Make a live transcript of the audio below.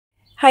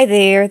Hi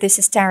there, this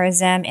is Tarot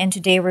Zamm, and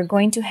today we're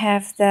going to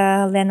have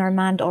the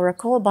Lenormand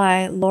Oracle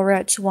by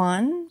Laura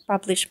Tuan,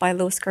 published by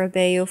Los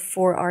Carballo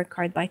for our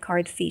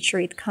card-by-card feature.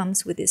 It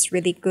comes with this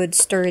really good,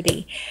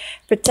 sturdy,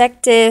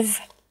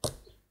 protective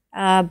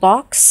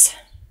box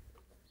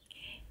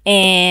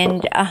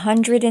and a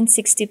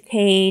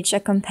 160-page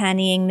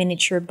accompanying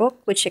miniature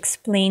book which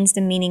explains the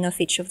meaning of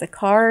each of the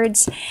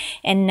cards.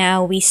 And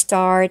now we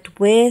start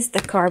with the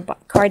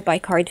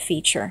card-by-card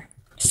feature,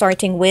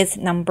 starting with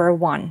number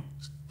 1.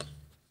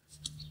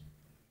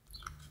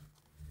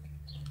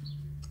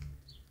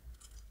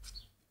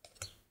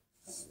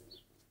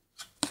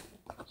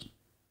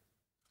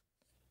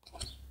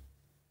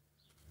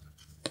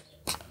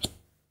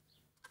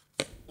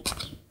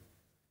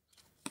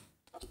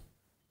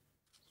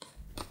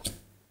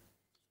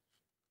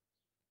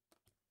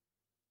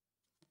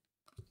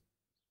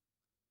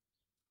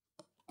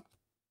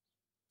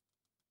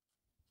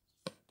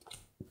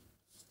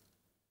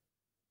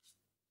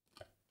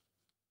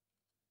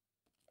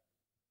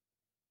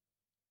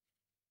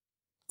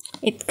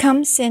 It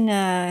comes in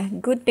a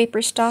good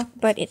paper stock,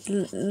 but it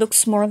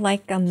looks more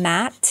like a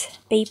matte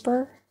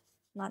paper,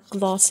 not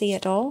glossy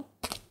at all.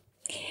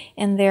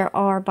 And there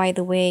are, by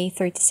the way,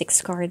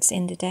 36 cards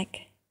in the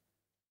deck.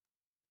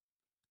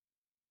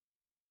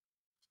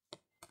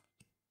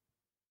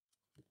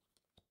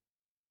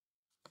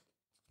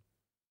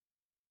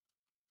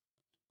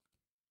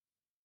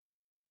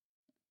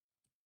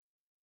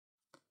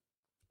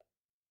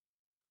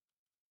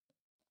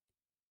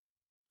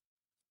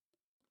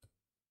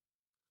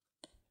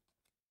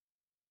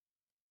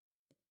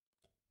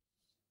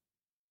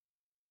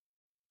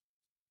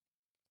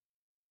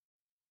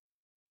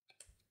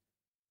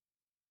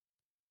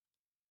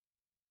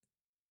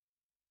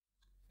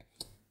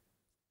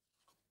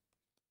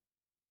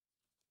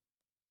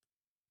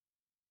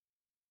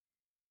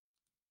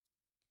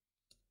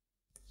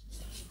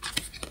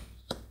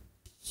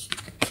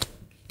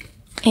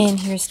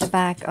 And here's the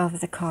back of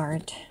the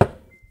card.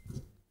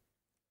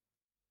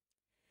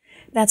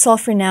 That's all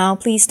for now.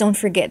 Please don't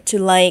forget to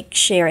like,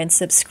 share, and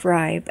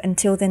subscribe.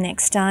 Until the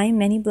next time,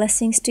 many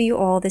blessings to you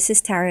all. This is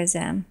Tarot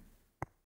Zamm.